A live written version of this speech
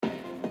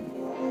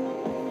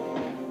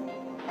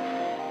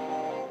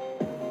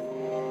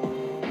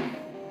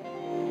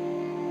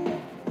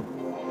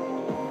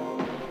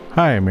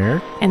Hi, I'm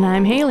Eric. And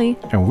I'm Haley.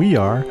 And we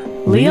are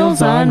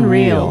Reels on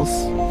Reels.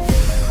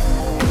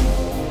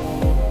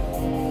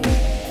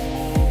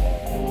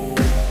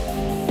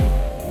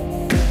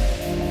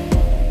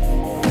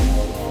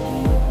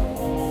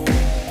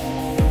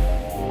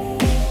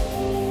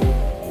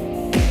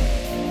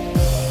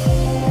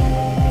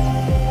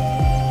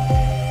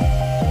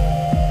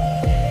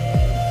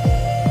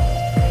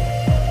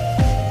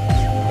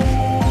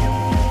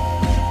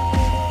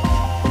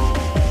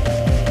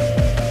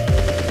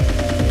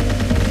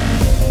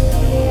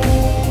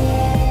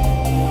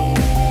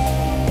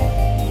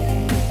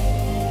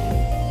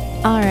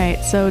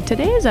 So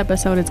today's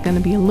episode is going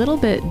to be a little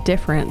bit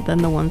different than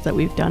the ones that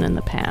we've done in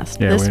the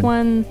past. Yeah, this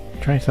one...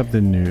 Trying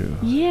something new.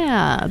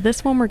 Yeah,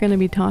 this one we're going to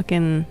be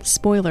talking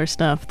spoiler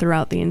stuff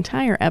throughout the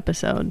entire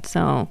episode.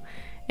 So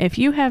if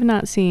you have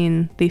not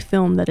seen the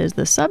film that is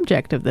the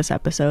subject of this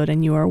episode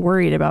and you are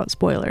worried about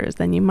spoilers,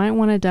 then you might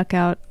want to duck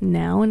out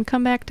now and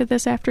come back to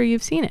this after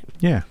you've seen it.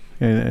 Yeah,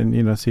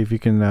 and see if you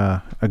can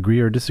agree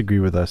or disagree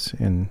with us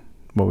in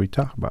what we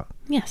talk about.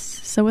 Yes.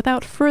 So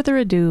without further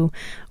ado,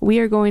 we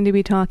are going to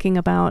be talking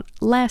about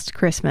Last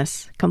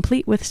Christmas,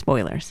 complete with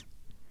spoilers.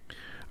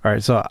 All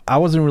right. So I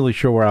wasn't really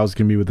sure where I was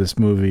going to be with this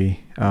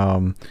movie.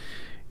 I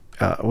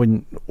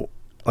think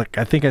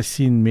I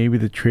seen maybe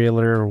the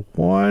trailer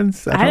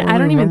once. I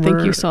don't even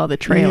think you saw the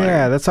trailer.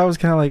 Yeah, that's why I was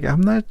kind of like,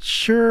 I'm not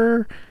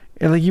sure.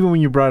 And like, even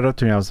when you brought it up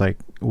to me, I was like,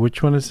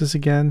 which one is this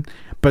again?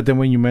 But then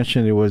when you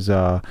mentioned it was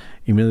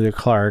Emilia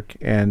Clarke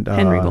and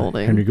Henry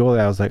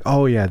Golding, I was like,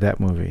 oh yeah, that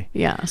movie.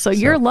 Yeah, so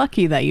you're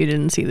lucky that you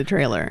didn't see the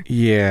trailer.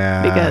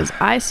 Yeah. Because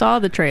I saw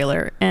the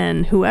trailer,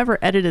 and whoever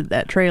edited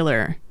that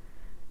trailer,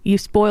 you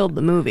spoiled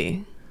the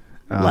movie.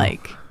 I'm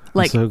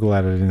so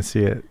glad I didn't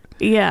see it.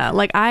 Yeah,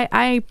 like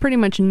I pretty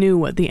much knew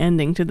what the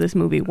ending to this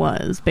movie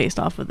was based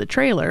off of the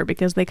trailer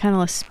because they kind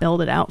of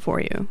spelled it out for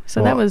you.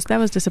 So that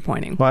was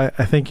disappointing. Well,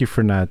 I thank you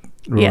for not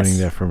ruining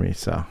that for me.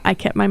 So I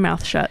kept my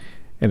mouth shut.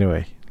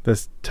 Anyway,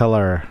 let's tell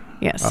our...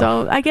 Yeah,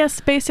 so I guess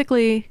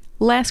basically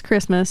Last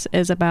Christmas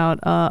is about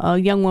a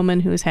young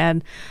woman who's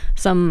had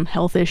some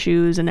health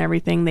issues and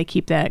everything. They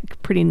keep that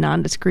pretty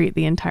non-discreet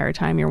the entire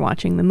time you're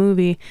watching the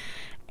movie.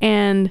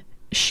 And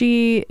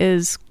she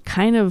is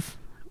kind of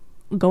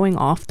going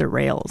off the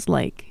rails.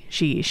 Like,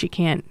 she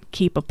can't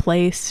keep a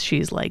place.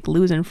 She's like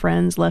losing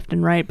friends left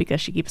and right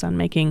because she keeps on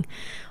making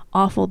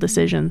awful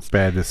decisions.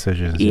 Bad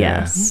decisions,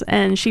 yes. Yeah.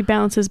 And she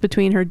bounces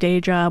between her day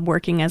job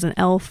working as an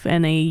elf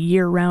and a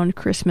year-round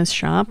Christmas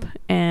shop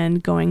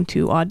and going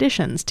to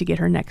auditions to get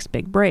her next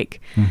big break.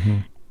 Mm-hmm.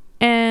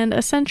 And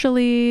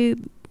essentially,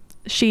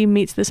 she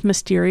meets this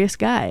mysterious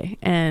guy,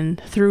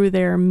 and through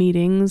their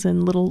meetings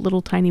and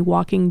little tiny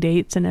walking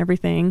dates and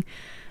everything,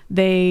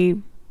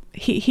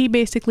 he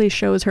basically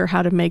shows her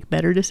how to make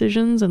better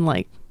decisions and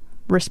like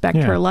respect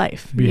her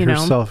life. Be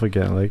herself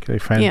again. Like they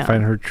find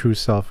her true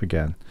self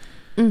again.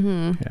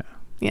 Mm-hmm.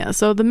 Yeah.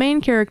 So the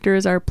main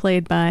characters are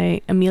played by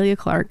Emilia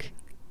Clarke,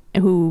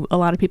 who a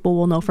lot of people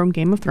will know from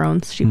Game of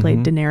Thrones. She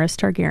played Daenerys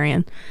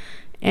Targaryen.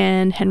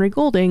 And Henry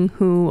Golding,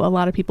 who a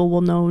lot of people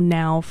will know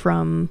now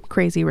from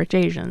Crazy Rich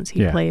Asians.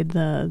 He played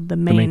the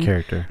main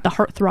character, the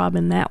heartthrob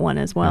in that one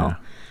as well. Yeah.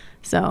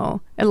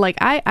 So, like,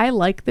 I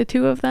like the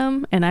two of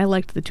them, and I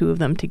liked the two of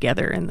them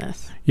together in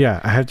this. Yeah,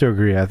 I have to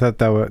agree. I thought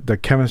that the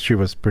chemistry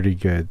was pretty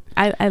good.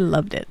 I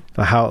loved it.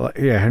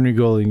 Henry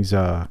Golding's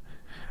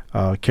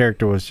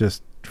character was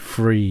just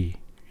free,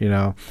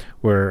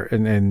 where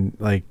and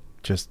like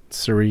just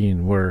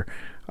serene. Where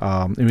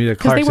Emilia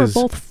Clarke's, because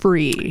they were both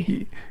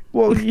free.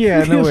 Well,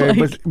 yeah, no way.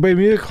 But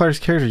Emilia Clarke's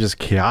character is just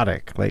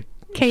chaotic, like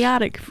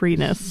chaotic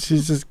freeness.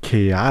 She's just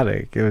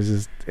chaotic. It was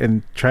just,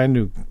 and trying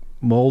to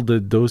mold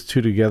those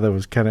two together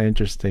was kind of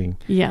interesting.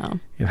 Yeah,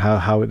 and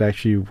how it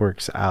actually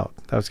works out.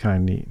 That was kind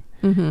of neat.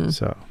 Mm-hmm.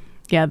 So.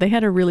 Yeah, they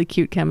had a really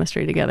cute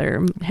chemistry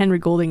together. Henry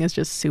Golding is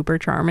just super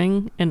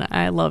charming, and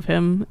I love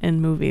him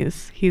in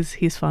movies.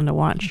 He's fun to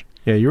watch.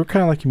 Yeah, you were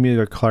kind of like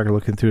Emilia Clarke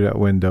looking through that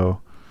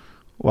window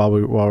while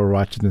we're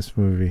watching this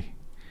movie.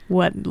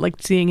 What, like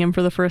seeing him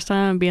for the first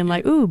time and being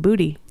like, "Ooh,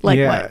 booty!" Like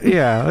yeah, what?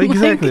 Yeah,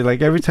 exactly.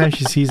 Like every time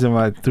she sees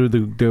him through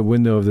the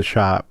window of the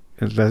shop,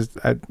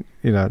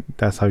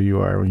 that's how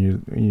you are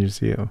when you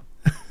see him.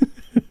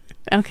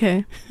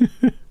 Okay.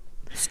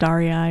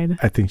 Starry-eyed.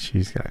 I think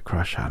she's got a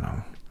crush on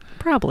him.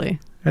 Probably.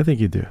 I think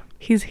you do.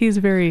 He's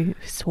very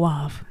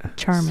suave,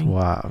 charming.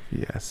 Suave,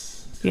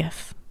 yes.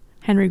 Yes.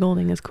 Henry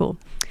Golding is cool.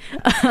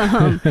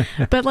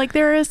 But like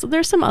there's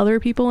some other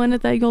people in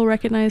it that you'll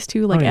recognize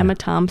too, like Emma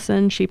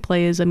Thompson. She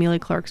plays Emilia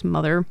Clarke's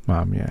mother.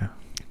 Mom, yeah.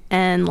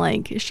 And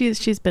like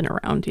she's been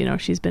around,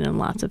 she's been in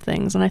lots of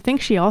things. And I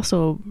think she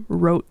also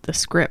wrote the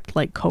script,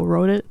 like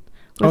co-wrote it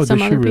with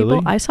some other people.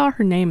 Really? I saw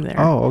her name there.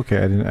 Oh, okay.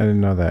 I didn't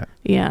know that.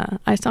 Yeah,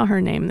 I saw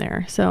her name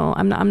there. So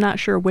I'm not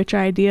sure which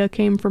idea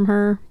came from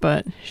her,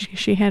 but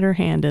she had her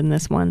hand in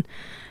this one.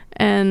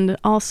 And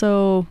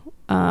also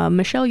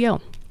Michelle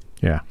Yeoh.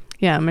 Yeah.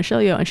 Yeah, Michelle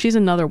Yeoh, and she's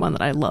another one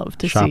that I love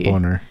to see. Shop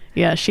owner.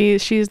 Yeah,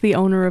 she's the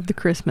owner of the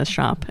Christmas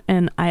shop,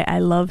 and I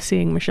love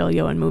seeing Michelle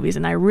Yeoh in movies,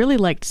 and I really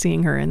liked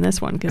seeing her in this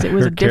one because it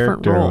was a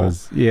different role.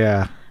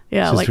 Yeah.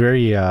 Yeah, She's like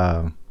very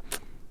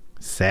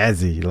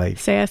sassy, like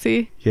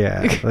sassy.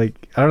 yeah,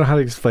 like I don't know how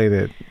to explain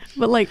it.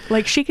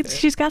 But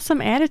she's got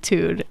some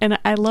attitude, and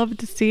I love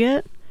to see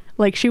it.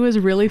 Like, she was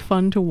really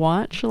fun to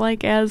watch,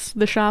 like, as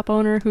the shop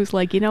owner who's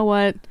like, you know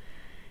what,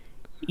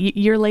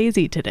 you're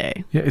lazy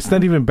today. Yeah, it's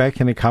not even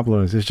backhanded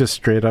compliments. It's just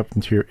straight up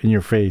in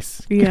your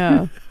face.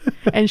 Yeah,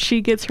 and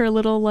she gets her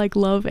little like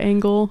love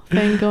angle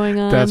thing going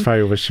on. That's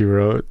probably what she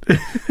wrote.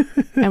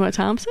 Emma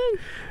Thompson?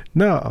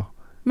 No.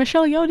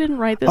 Michelle Yeoh didn't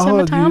write this.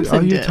 Emma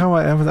Thompson you're did. talking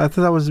about Emma. I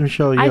thought that was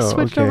Michelle Yeoh. I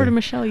switched over to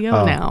Michelle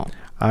Yeoh now.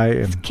 I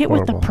am Get horrible.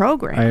 with the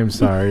program. I am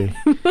sorry.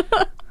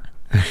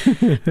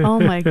 Oh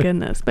my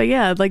goodness. But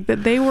yeah, like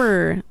they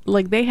were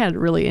like they had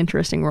really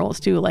interesting roles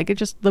too. Like it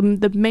just the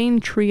main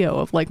trio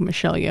of like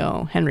Michelle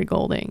Yeoh, Henry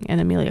Golding, and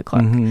Emilia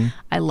Clarke. Mm-hmm.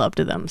 I loved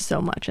them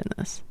so much in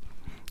this.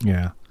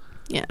 Yeah.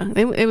 Yeah,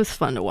 it was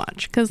fun to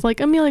watch because like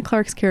Emilia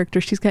Clarke's character,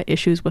 she's got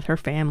issues with her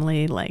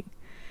family, like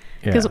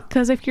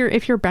because if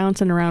you're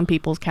bouncing around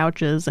people's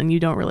couches and you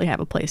don't really have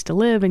a place to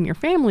live and your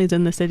family's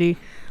in the city,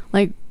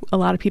 like a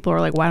lot of people are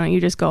like, why don't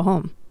you just go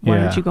home? Why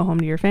don't you go home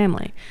to your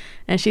family?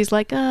 And she's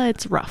like,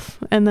 it's rough.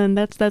 And then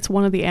that's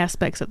one of the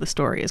aspects of the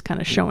story is kind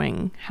of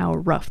showing how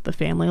rough the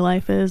family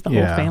life is, the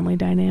whole family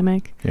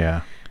dynamic.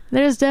 Yeah.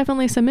 There's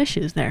definitely some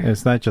issues there. And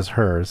it's not just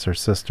her, it's her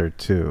sister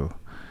too.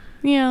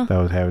 Yeah. That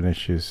was having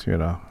issues, you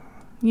know.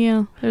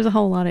 Yeah, there's a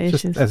whole lot of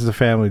issues. Just as a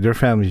family, their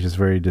family's just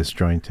very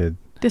disjointed.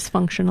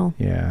 Dysfunctional.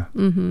 Yeah.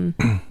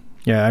 Mm-hmm.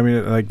 Yeah, I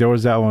mean, like there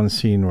was that one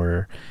scene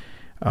where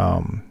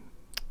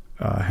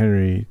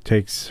Henry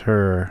takes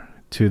her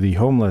to the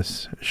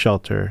homeless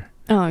shelter.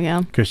 Oh,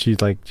 yeah. Because she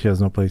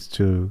has no place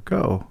to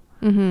go.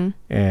 Mm-hmm.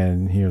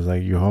 And he was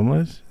like, "You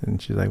homeless?"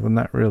 And she's like, "Well,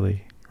 not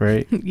really."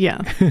 Right?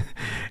 Yeah.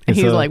 And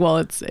he's like, "Well,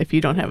 it's if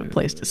you don't have a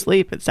place to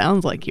sleep, it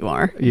sounds like you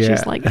are." Yeah.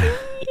 She's like,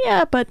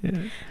 "Yeah, but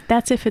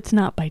that's if it's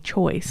not by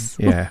choice."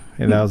 Yeah.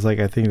 And that was like,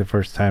 I think the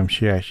first time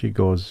she actually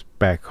goes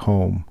back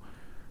home.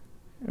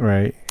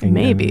 Right?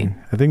 Maybe. And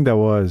I think that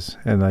was.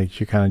 And like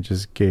she kind of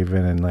just gave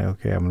in and like,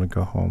 okay, I'm going to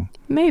go home.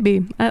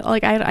 Maybe.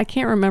 I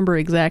can't remember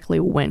exactly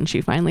when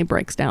she finally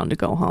breaks down to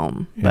go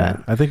home. Yeah.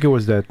 But I think it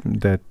was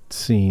that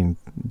scene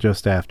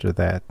just after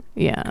that.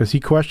 Yeah. Because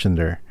he questioned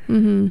her.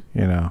 Mm-hmm.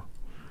 You know.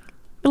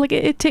 Like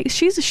it takes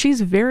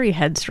she's very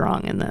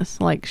headstrong in this.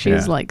 Like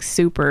she's like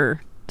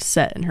super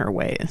set in her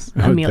ways.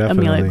 Oh,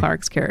 Emilia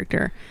Clarke's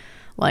character.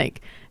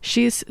 Like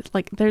she's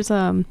like there is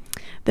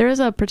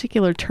a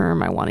particular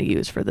term I want to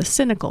use for the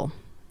cynical.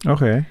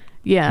 Okay.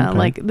 Yeah, Okay.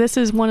 like this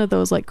is one of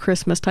those like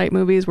Christmas type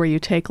movies where you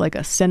take like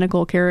a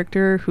cynical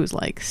character who's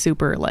like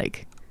super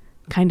like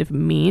kind of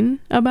mean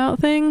about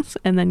things,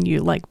 and then you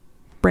like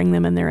bring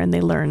them in there and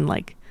they learn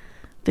like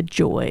the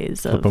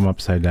joys Flip of them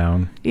upside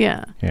down.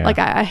 Yeah. Yeah. Like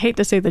I hate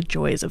to say the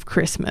joys of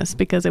Christmas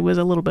because it was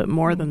a little bit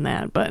more than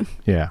that, but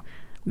Yeah.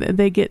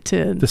 they get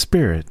to The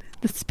spirit.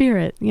 the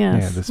spirit.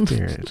 Yes. Yeah, the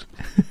spirit.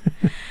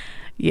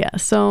 Yeah.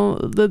 So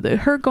the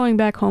her going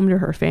back home to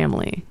her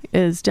family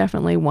is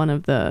definitely one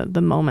of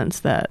the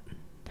moments that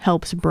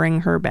helps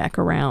bring her back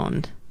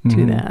around to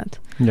Mhm. that.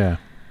 Yeah.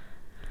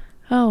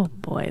 Oh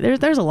boy,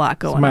 there's a lot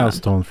It's going a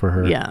milestone on. for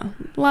her. Yeah,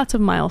 lots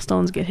of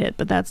milestones get hit,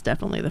 but that's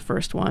definitely the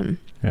first one.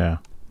 Yeah.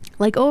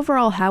 Like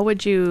overall, how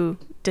would you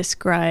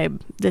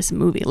describe this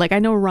movie? Like I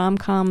know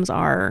rom-coms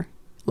are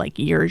like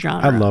your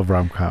genre. I love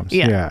rom-coms.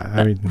 Yeah.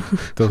 I mean,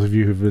 those of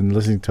you who've been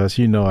listening to us,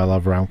 you know I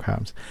love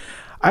rom-coms.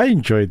 I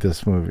enjoyed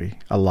this movie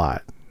a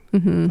lot.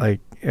 Mm-hmm. Like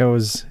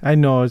I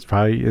know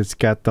it's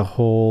got the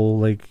whole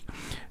like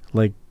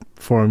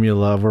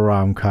formula of a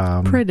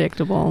rom-com.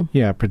 Predictable.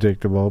 Yeah,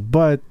 predictable.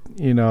 But,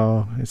 you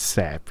know, it's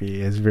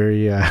sappy. It's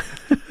very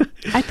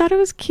I thought it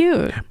was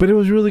cute. but it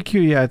was really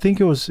cute. Yeah, I think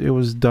it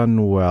was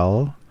done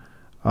well.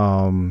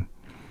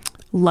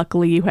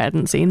 Luckily, you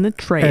hadn't seen the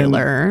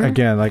trailer. And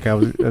again, like I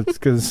was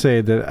going to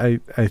say that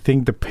I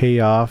think the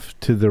payoff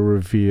to the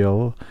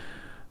reveal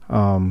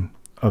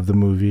of the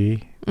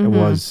movie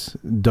was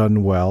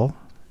done well,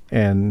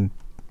 and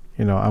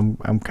you know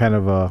I'm kind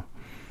of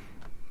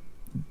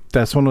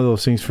that's one of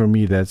those things for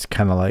me that's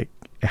kind of like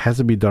it has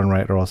to be done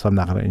right or else I'm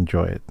not going to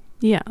enjoy it.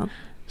 Yeah.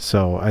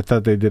 So I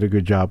thought they did a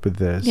good job with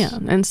this. Yeah,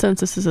 and since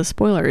this is a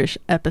spoilerish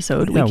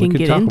episode, Yeah, we can could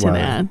get talk into about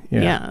that.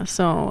 it. Yeah.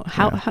 So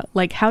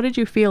how did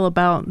you feel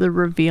about the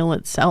reveal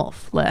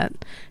itself? That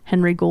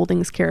Henry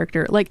Golding's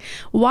character, like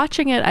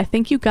watching it, I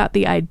think you got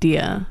the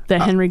idea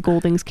that Henry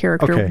Golding's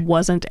character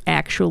wasn't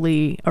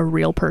actually a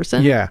real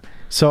person. Yeah.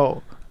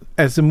 So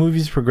as the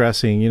movie's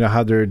progressing, you know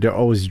how they're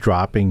always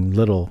dropping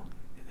little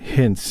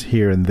hints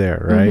here and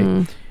there, right?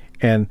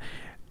 Mm-hmm.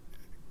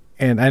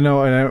 And I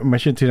know, and I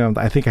mentioned to them,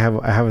 I think I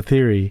have a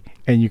theory,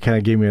 and you kind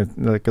of gave me a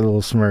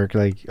little smirk,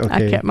 like,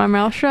 okay. I kept my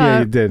mouth shut. Yeah,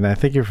 you did, and I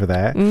thank you for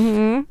that.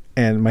 Mm-hmm.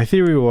 And my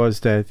theory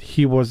was that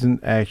he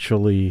wasn't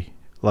actually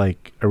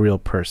like a real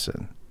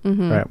person,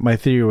 right? My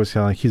theory was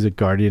kind of like he's a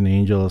guardian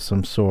angel of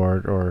some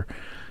sort, or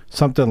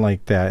something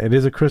like that. It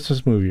is a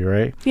Christmas movie,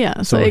 right?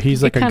 Yeah. So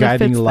he's like a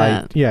guiding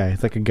light. That. Yeah,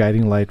 he's like a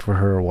guiding light for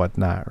her or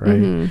whatnot, right?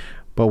 Mm-hmm.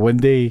 But when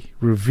they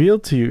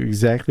revealed to you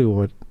exactly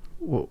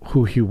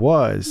who he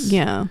was,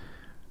 yeah,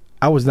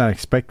 I was not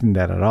expecting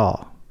that at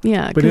all.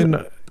 Yeah, But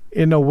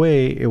in a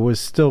way, it was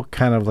still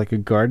kind of like a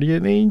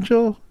guardian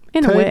angel.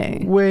 in a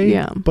type way,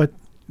 yeah. But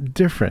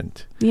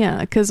different.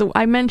 Yeah, because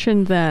I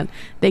mentioned that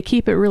they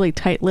keep it really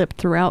tight-lipped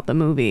throughout the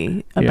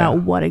movie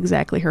about what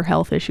exactly her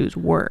health issues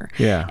were.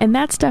 Yeah. And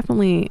that's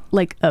definitely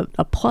like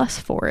a plus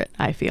for it,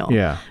 I feel.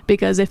 Yeah.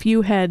 Because if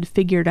you had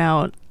figured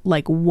out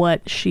like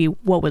what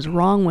was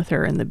wrong with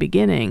her in the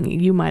beginning,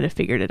 you might have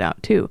figured it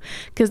out too.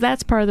 Because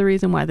that's part of the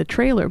reason why the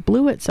trailer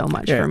blew it so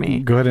much for me.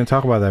 Go ahead and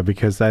talk about that,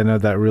 because I know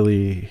that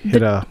really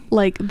hit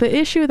the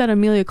issue that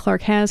Emilia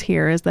Clarke has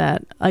here is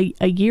that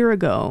a year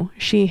ago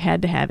she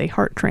had to have a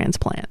heart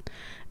transplant.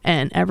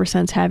 And ever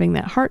since having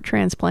that heart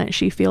transplant,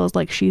 she feels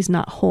like she's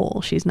not whole.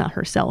 She's not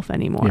herself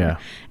anymore. Yeah.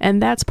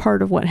 And that's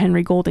part of what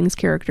Henry Golding's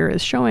character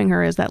is showing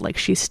her, is that like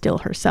she's still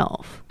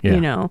herself, you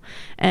know?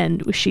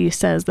 And she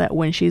says that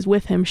when she's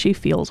with him, she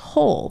feels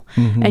whole.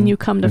 Mm-hmm. And you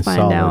come to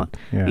find out,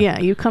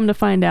 you come to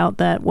find out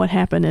that what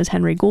happened is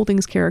Henry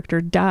Golding's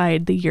character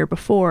died the year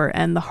before,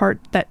 and the heart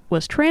that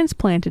was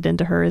transplanted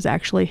into her is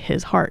actually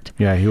his heart.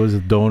 Yeah, he was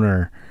a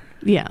donor.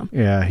 Yeah.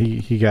 Yeah,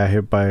 he got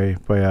hit by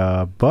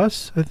a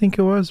bus, I think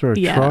it was, or a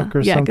truck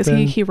or something. Yeah, because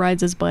he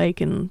rides his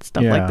bike and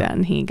stuff like that,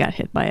 and he got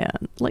hit by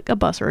a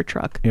bus or a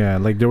truck. Yeah,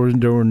 like there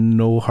were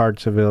no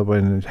hearts available,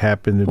 and it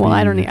happened to be... Well,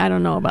 I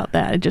don't know about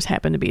that. It just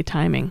happened to be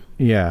timing.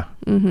 Yeah.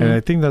 Mm-hmm. And I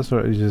think that's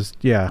what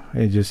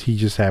he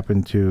just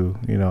happened to,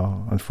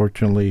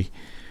 unfortunately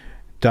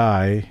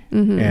die,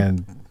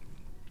 and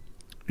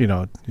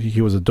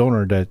he was a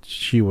donor that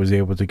she was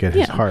able to get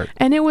his heart.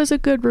 And it was a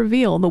good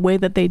reveal the way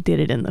that they did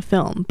it in the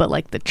film. But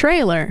like the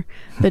trailer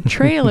the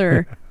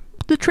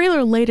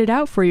trailer laid it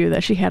out for you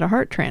that she had a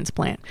heart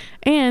transplant.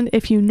 And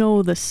if you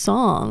know the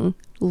song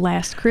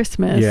Last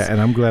Christmas,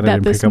 and I'm glad I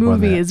didn't pick up on that,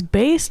 this movie is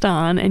based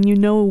on, and you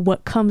know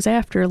what comes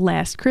after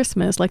Last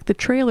Christmas, like the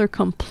trailer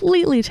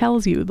completely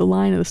tells you the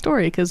line of the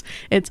story, because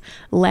it's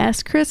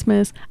Last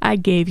Christmas I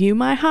gave you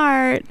my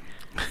heart.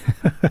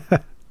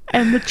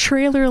 And the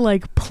trailer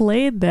like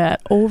played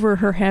that over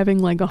her having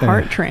like a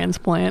heart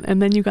transplant, and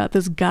then you got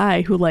this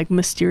guy who like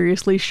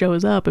mysteriously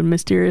shows up and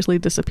mysteriously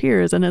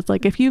disappears. And it's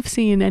like, if you've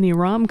seen any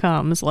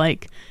rom-coms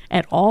like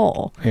at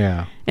all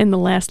in the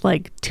last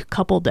like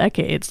couple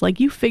decades,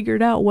 like you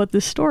figured out what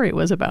this story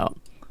was about.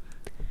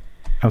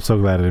 I'm so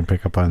glad I didn't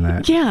pick up on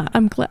that. Yeah,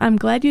 I'm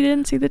glad you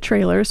didn't see the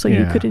trailer so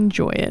you could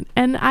enjoy it.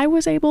 And I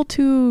was able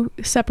to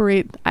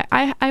separate.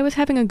 I was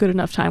having a good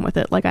enough time with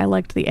it. Like, I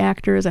liked the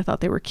actors. I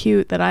thought they were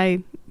cute, that I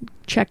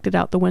checked it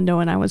out the window,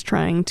 and I was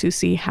trying to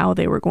see how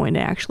they were going to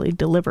actually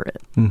deliver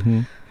it.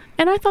 Mm-hmm.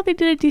 And I thought they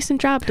did a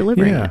decent job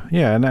delivering it.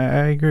 Yeah, and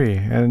I agree.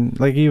 And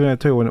like, even I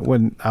tell you,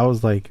 when I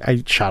was like,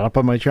 I shot up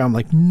on my chair, I'm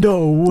like,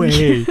 no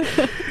way.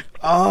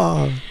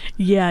 Oh.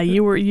 Yeah,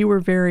 you were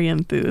very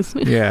enthused.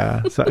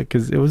 Yeah, so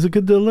because it was a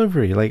good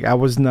delivery. Like, I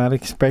was not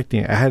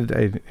expecting it.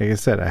 Like I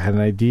said, I had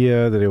an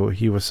idea that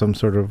he was some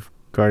sort of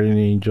guardian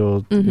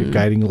angel,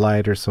 guiding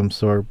light or some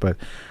sort, but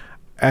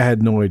I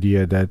had no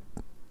idea that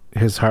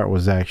his heart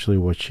was actually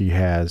what she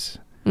has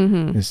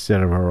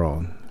instead of her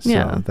own.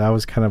 So that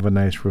was kind of a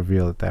nice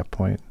reveal at that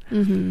point.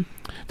 Mm-hmm.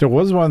 There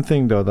was one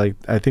thing, though, like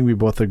I think we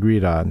both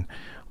agreed on,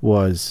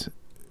 was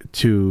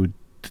to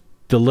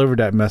deliver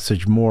that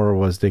message more,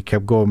 was they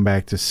kept going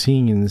back to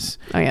scenes.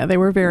 Oh yeah, they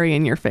were very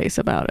in your face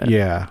about it.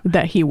 Yeah,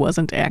 that he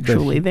wasn't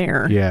actually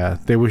there. Yeah,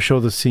 they would show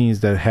the scenes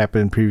that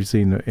happened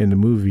previously in the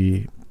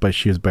movie, but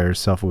she was by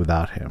herself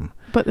without him.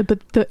 But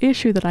the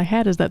issue that I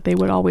had is that they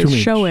would always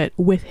show it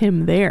with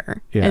him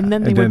there, and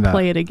then they would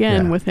play it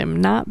again with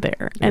him not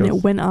there, and it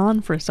went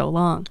on for so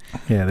long.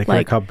 Yeah, they could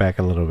have cut back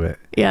a little bit.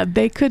 Yeah,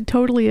 they could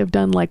totally have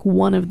done like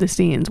one of the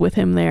scenes with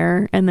him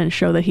there, and then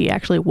show that he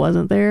actually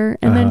wasn't there,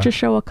 and then just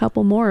show a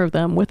couple more of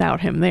them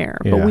without him there.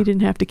 Yeah. But we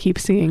didn't have to keep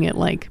seeing it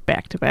like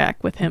back to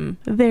back with him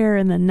there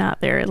and then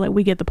not there. Like,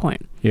 we get the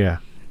point. Yeah.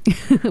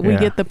 We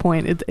get the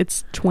point.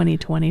 It's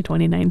 2020,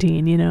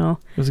 2019. It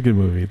was a good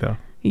movie, though.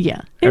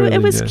 Yeah,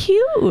 it was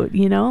cute.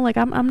 Like,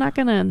 I'm not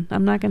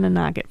gonna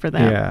knock it for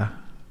that.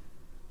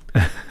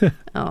 Yeah.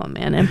 Oh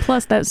man, and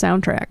plus that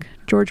soundtrack,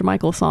 George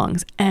Michael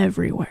songs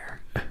everywhere.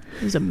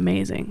 It was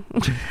amazing.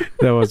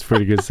 That was a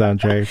pretty good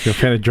soundtrack. If you're a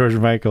fan of George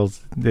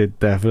Michael's,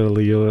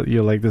 definitely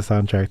you'll like the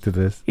soundtrack to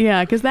this.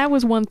 Yeah, because that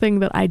was one thing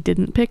that I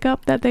didn't pick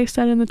up that they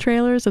said in the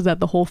trailers, is that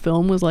the whole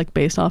film was like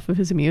based off of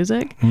his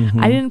music. Mm-hmm.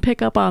 I didn't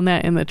pick up on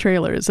that in the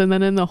trailers, and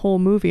then in the whole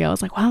movie, I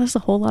was like, wow, there's a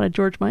whole lot of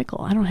George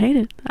Michael. I don't hate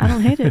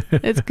it.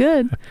 It's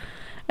good.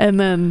 And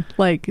then,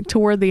 like,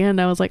 toward the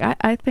end, I was like,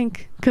 I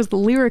think, because the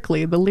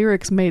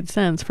lyrics made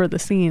sense for the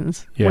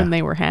scenes when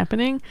they were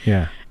happening.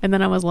 Yeah. And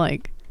then I was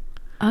like,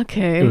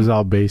 okay. It was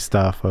all based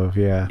off of,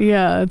 Yeah,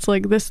 it's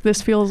like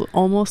this feels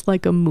almost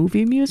like a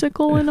movie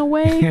musical in a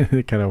way.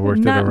 They kind of worked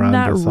it around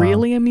not the song.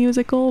 really a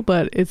musical,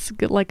 but it's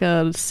like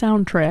a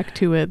soundtrack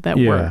to it that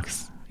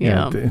works.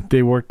 Yeah,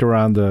 they worked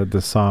around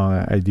the song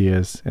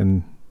ideas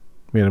and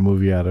made a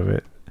movie out of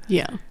it.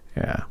 Yeah.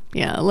 Yeah.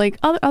 Yeah, like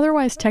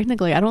otherwise,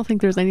 technically, I don't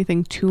think there's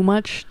anything too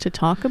much to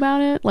talk about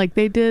it. Like,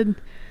 they did,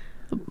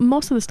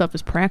 most of the stuff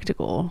is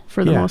practical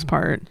for the most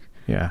part.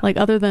 Yeah. Like,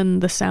 other than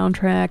the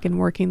soundtrack and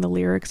working the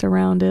lyrics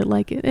around it,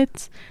 like,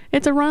 it's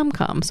a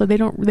rom-com, so they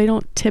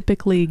don't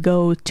typically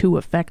go too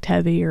effect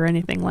heavy or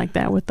anything like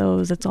that with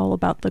those. It's all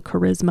about the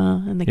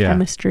charisma and the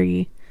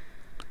chemistry.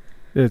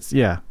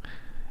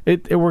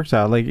 It works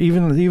out. Like,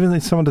 even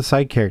some of the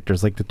side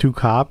characters, like the two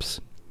cops.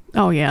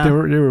 Oh yeah, they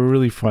were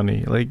really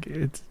funny. Like,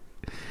 it's,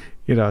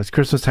 you know, it's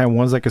Christmas time.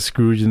 One's like a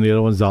Scrooge, and the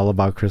other one's all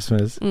about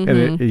Christmas,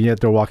 and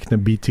yet they're walking the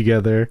beat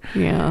together.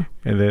 Yeah,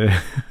 and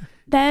then.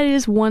 That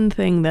is one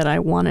thing that I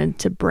wanted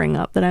to bring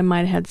up that I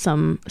might have had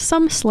some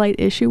slight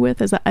issue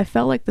with, is that I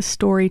felt like the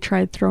story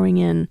tried throwing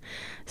in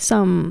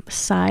some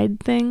side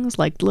things,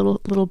 like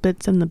little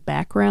bits in the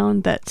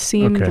background that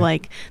seemed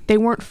like they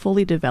weren't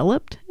fully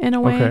developed in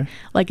a way. Okay.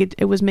 Like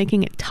it was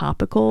making it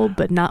topical,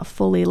 but not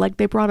fully. Like,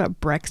 they brought up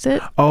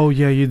Brexit. Oh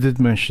yeah, you did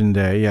mention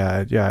that.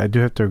 Yeah, I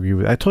do have to agree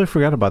with it. I totally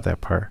forgot about that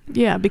part.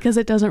 Yeah, because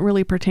it doesn't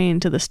really pertain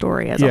to the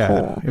story as a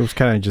whole. It was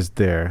kind of just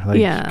there, like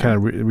kind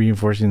of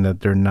reinforcing that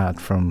they're not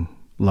from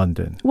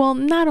London. Well,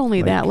 not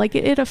only that, like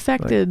it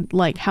affected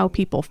like how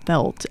people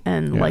felt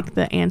and like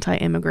the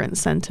anti-immigrant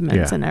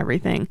sentiments and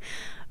everything,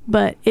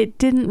 but it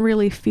didn't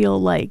really feel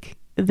like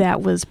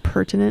that was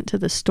pertinent to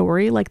the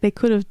story. Like, they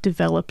could have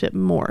developed it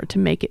more to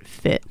make it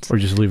fit, or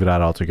just leave it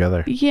out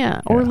altogether.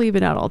 Or leave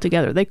it out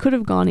altogether. They could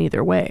have gone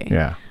either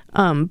way.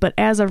 But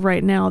as of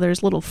right now,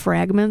 there's little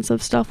fragments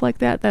of stuff like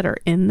that are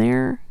in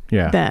there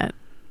that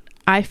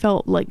I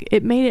felt like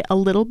it made it a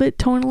little bit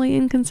tonally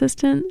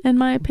inconsistent, in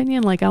my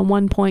opinion. Like, on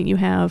one point you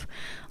have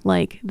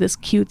like this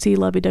cutesy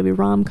lovey-dovey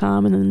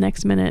rom-com, and then the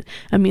next minute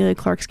Emilia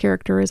Clarke's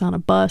character is on a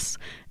bus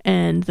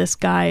and this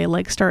guy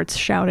like starts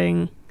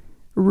shouting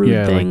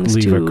rude things,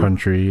 like, leave a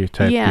country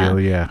type deal.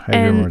 I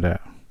remember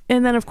that.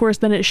 And then of course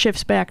then it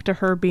shifts back to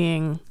her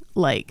being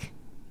like,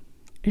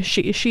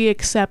 she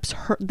accepts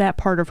that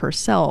part of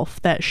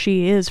herself, that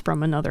she is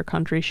from another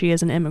country, she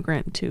is an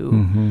immigrant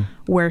to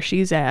where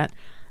she's at.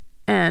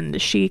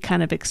 And she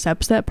kind of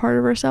accepts that part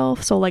of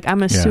herself. So, like,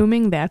 I'm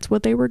assuming that's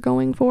what they were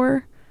going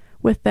for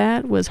with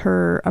that, was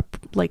her,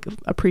 like,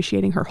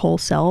 appreciating her whole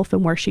self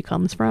and where she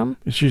comes from.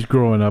 She's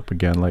growing up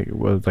again,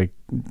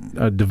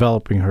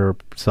 developing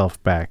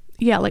herself back.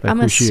 Yeah, like I'm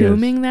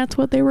assuming that's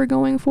what they were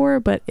going for,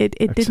 but it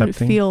did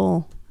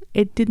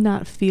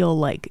not feel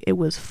like it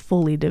was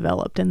fully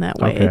developed in that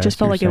way. It just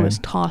felt like it was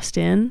tossed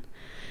in.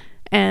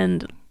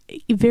 And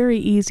very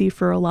easy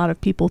for a lot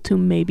of people to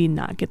maybe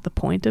not get the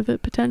point of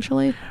it,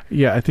 potentially.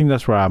 Yeah, I think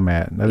that's where I'm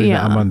at. I think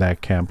I'm on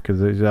that camp,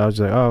 because I was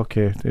like, oh,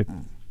 okay, it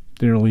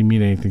didn't really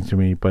mean anything to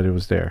me, but it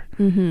was there.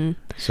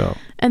 So,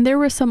 and there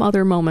were some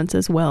other moments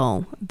as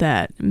well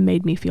that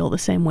made me feel the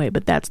same way,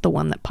 but that's the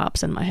one that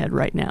pops in my head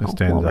right now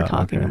while we're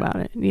talking about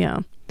it.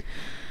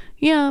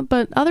 Yeah,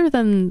 but other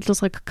than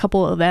just like a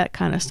couple of that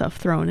kind of stuff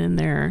thrown in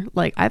there,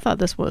 like, I thought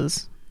this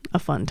was a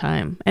fun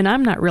time, and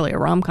I'm not really a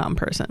rom-com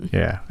person.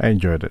 Yeah, I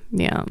enjoyed it.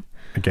 Yeah,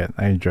 again,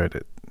 I enjoyed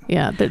it.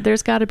 Yeah,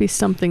 there's got to be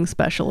something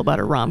special about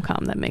a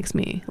rom-com that makes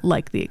me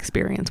like the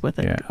experience with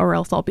it, or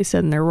else I'll be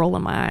sitting there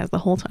rolling my eyes the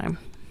whole time.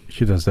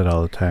 She does that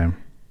all the time.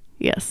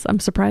 Yes, I'm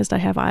surprised I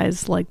have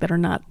eyes like that are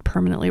not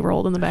permanently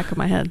rolled in the back of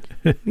my head.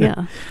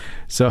 Yeah.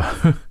 So,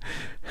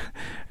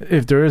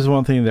 if there is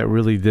one thing that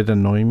really did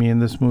annoy me in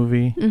this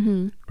movie,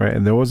 right,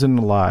 and there wasn't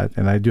a lot,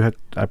 and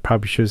I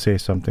probably should say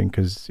something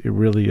because it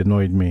really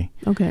annoyed me.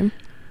 Okay.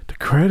 The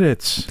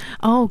credits.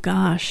 Oh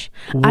gosh,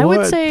 I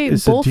would say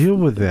is the deal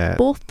with that?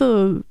 Both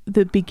the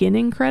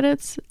beginning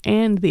credits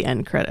and the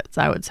end credits,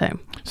 I would say.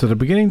 So the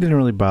beginning didn't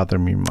really bother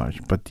me much,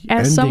 but the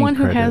ending as someone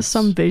who credits, has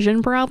some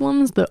vision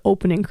problems, the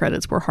opening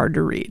credits were hard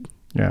to read.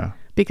 Yeah.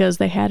 Because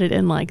they had it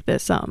in like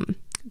this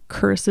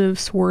cursive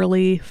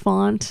swirly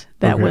font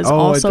that was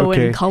also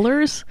in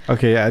colors.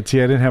 Okay, yeah, see,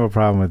 I didn't have a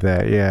problem with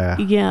that.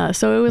 Yeah,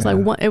 so it was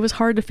it was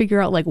hard to figure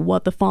out like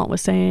what the font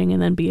was saying,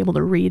 and then be able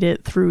to read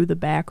it through the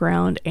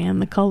background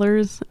and the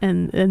colors,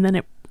 and then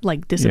it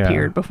like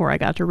disappeared before I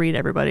got to read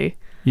everybody.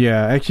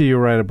 Yeah, actually, you're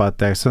right about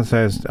that.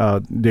 Sometimes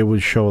they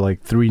would show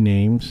like 3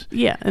 names.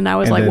 Yeah, and I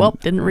was like, well,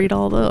 didn't read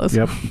all those.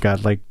 Yep,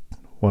 got like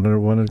one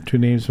or two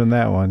names from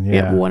that one.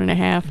 Yeah,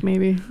 1.5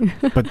 maybe.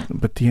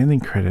 but the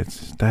ending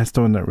credits, that's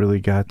the one that really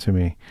got to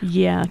me.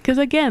 Yeah, because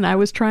again, I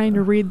was trying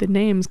to read the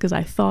names because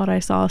I thought I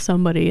saw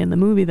somebody in the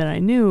movie that I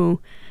knew,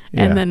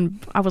 and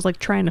then I was like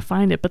trying to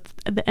find it, but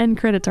the end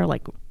credits are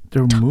like,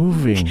 they're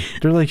moving.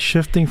 They're like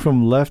shifting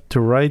from left to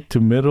right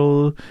to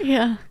middle.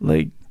 Yeah.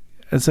 Like,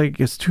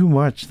 it's too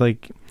much.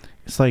 Like,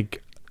 it's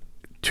like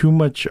too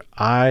much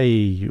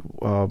eye.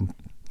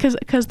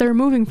 Because they're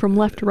moving from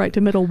left to right to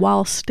middle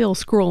while still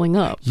scrolling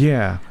up.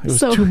 Yeah, it was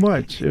too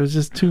much. It was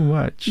just too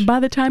much. By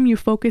the time you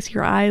focus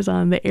your eyes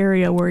on the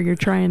area where you're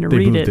trying to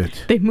read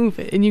it, they move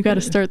it, and you got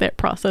to start that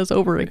process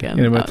over again.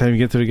 And by the time you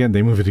get to it again,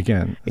 they move it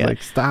again. It's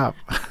like, stop.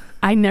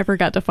 I never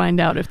got to find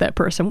out if that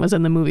person was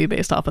in the movie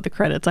based off of the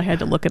credits. I had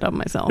to look it up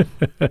myself.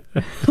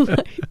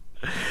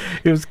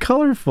 It was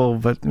colorful,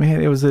 but man,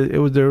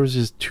 there was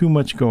just too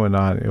much going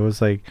on. It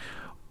was like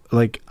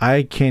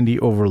eye candy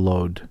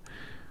overload,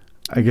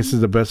 I guess is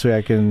the best way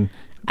I can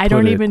I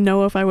don't even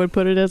know if I would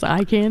put it as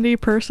eye candy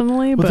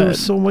personally, Well, but there's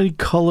so many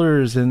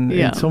colors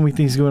and so many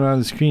things going on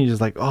the screen.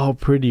 Just like, oh,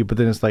 pretty. But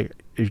then it's like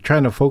you're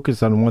trying to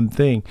focus on one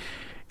thing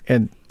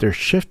and they're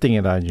shifting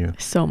it on you.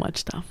 So much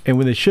stuff. And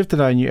when they shift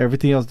it on you,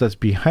 everything else that's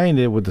behind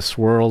it with the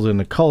swirls and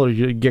the colors,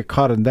 you get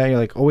caught in that. You're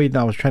like, oh, wait,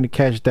 no, I was trying to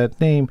catch that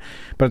name.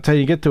 By the time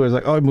you get to it, it's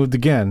like, oh, it moved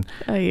again.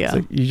 Yeah. It's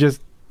like you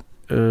just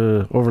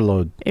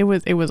overload. It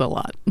was a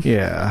lot.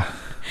 Yeah.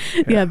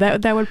 Yeah,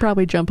 that would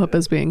probably jump up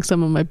as being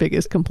some of my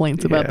biggest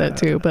complaints about that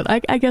too. But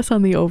I guess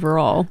on the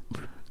overall,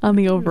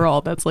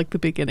 that's like the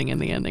beginning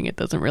and the ending. It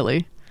doesn't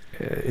really.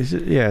 It's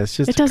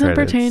just. It doesn't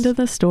pertain to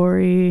the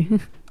story.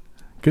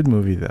 Good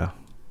movie though.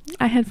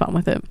 I had fun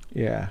with it.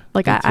 Yeah.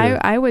 Like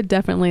I would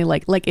definitely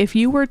like if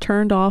you were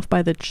turned off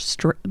by the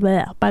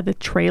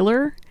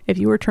trailer, if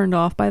you were turned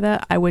off by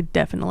that, I would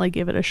definitely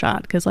give it a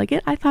shot because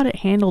I thought it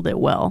handled it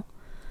well.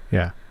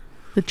 Yeah.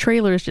 The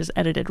trailer is just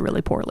edited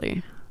really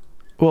poorly.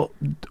 Well,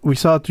 we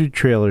saw 2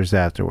 trailers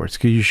afterwards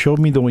because you showed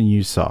me the one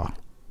you saw.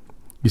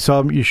 You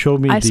showed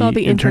me. I saw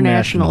the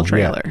international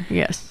trailer.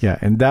 Yeah. Yes. Yeah,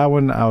 and that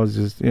one I was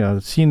just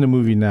seeing the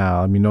movie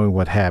now. I mean, knowing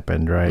what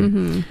happened, right?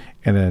 Mm-hmm.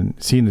 And then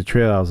seeing the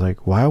trailer, I was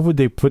like, why would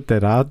they put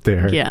that out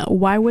there? Yeah.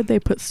 Why would they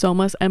put so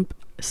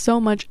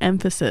much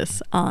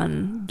emphasis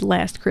on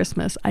Last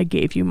Christmas? I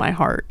gave you my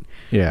heart.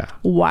 Yeah.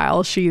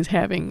 While she's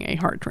having a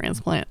heart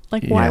transplant,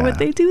 why would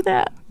they do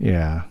that?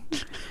 Yeah.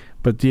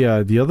 But the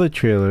other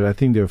trailer, I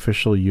think the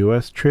official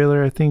U.S.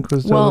 trailer,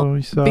 was the one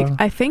we saw.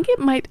 I think it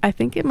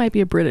might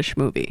be a British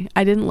movie.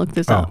 I didn't look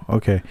this up. Oh,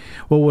 okay.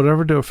 Well,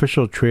 whatever the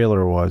official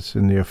trailer was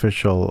in the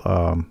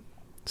official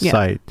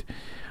site,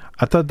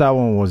 I thought that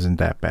one wasn't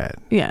that bad.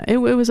 Yeah, it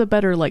was a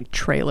better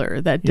trailer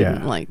that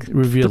didn't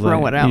reveal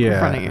throw it out in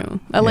front of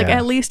you.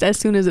 At least as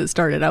soon as it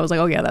started, I was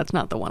like, oh yeah, that's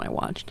not the one I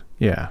watched.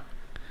 Yeah.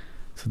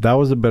 So that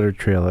was a better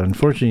trailer.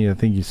 Unfortunately, I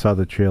think you saw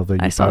the trailer.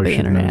 I saw the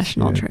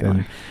international trailer.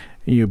 And,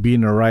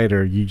 being a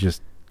writer, you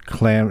just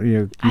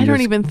clam. I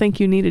don't even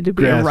think you needed to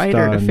be a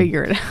writer to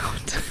figure it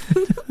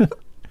out.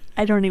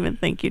 I don't even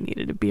think you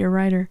needed to be a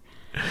writer.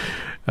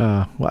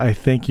 Well, I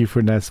thank you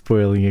for not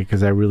spoiling it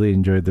because I really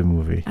enjoyed the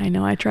movie. I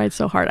know, I tried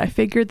so hard. I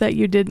figured that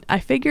you did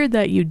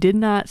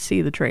not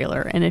see the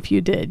trailer, and if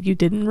you did, you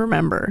didn't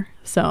remember.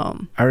 So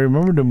I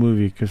remember the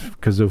movie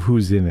because of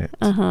who's in it.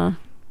 Uh-huh.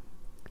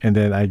 And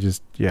then I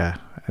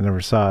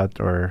never saw it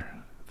or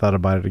thought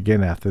about it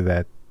again after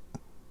that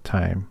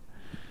time.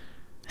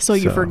 So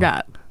you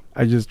forgot.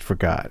 I just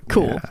forgot.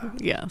 Cool.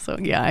 Yeah. So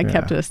I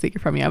kept it a secret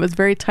from you. I was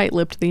very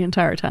tight-lipped the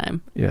entire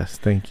time. Yes,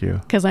 thank you.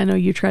 Because I know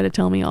you try to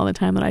tell me all the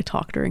time that I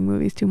talk during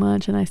movies too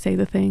much and I say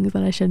the things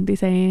that I shouldn't be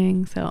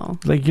saying. So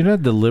you're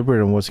not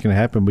deliberate on what's going to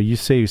happen, but you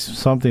say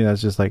something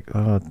that's just like,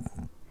 oh,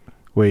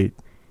 wait.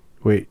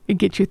 It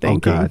gets you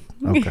thinking.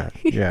 Oh God.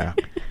 Yeah.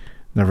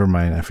 Never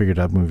mind. I figured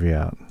that movie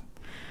out.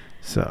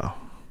 So.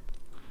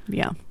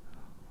 Yeah.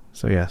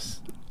 So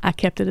yes. I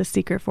kept it a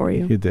secret for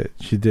you. You did.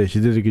 She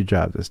did a good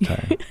job this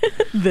time.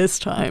 This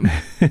time.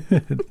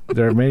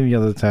 There are many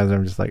other times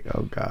I'm just like,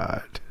 oh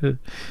God.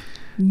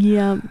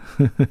 Yeah.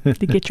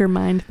 To get your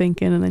mind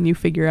thinking and then you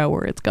figure out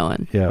where it's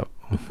going. Yeah.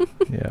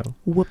 Yeah.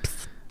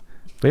 Whoops.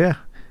 But yeah.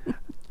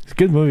 It's a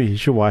good movie. You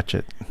should watch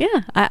it.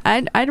 Yeah.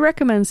 I'd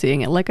recommend seeing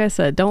it. Like I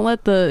said,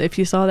 if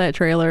you saw that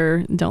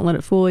trailer, don't let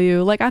it fool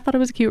you. I thought it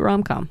was a cute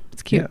rom-com.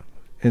 It's cute. Yeah.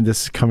 And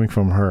this is coming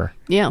from her.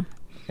 Yeah.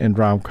 And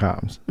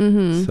rom-coms.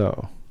 Mm-hmm.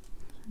 So.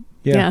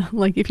 Yeah,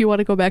 if you want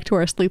to go back to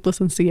our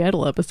Sleepless in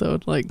Seattle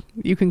episode,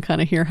 you can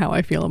kind of hear how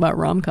I feel about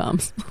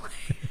rom-coms.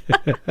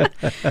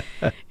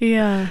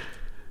 Yeah.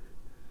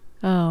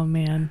 Oh,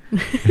 man.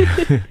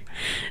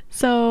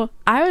 So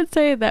I would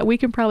say that we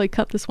can probably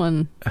cut this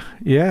one.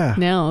 Yeah.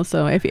 Now,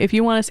 so if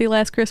you want to see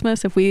Last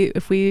Christmas, if you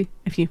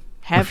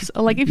have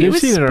if you was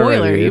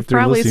spoiler, you've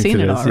probably seen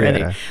it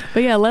already. Yeah.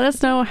 But yeah, let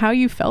us know how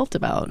you felt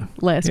about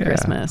Last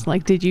Christmas.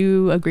 Did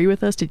you agree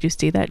with us? Did you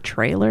see that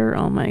trailer?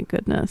 Oh my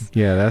goodness.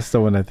 Yeah, that's the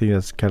one I think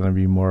that's kind of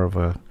be more of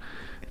a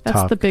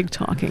That's the big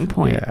talking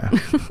point. Yeah.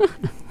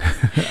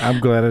 I'm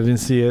glad I didn't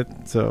see it,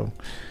 so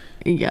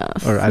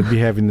yes. Or I'd be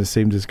having the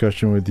same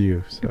discussion with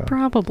you. So.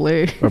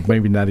 Probably. Or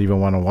maybe not even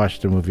want to watch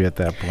the movie at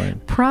that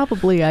point.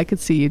 Probably I could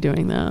see you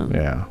doing that.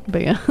 Yeah.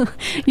 But yeah,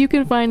 you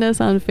can find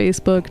us on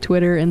Facebook,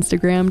 Twitter,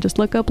 Instagram. Just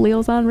look up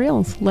Leels on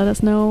Reels. Let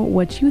us know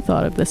what you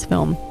thought of this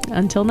film.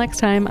 Until next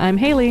time, I'm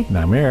Haley. And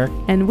I'm Eric.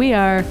 And we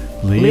are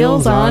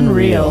Leels on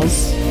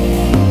Reels.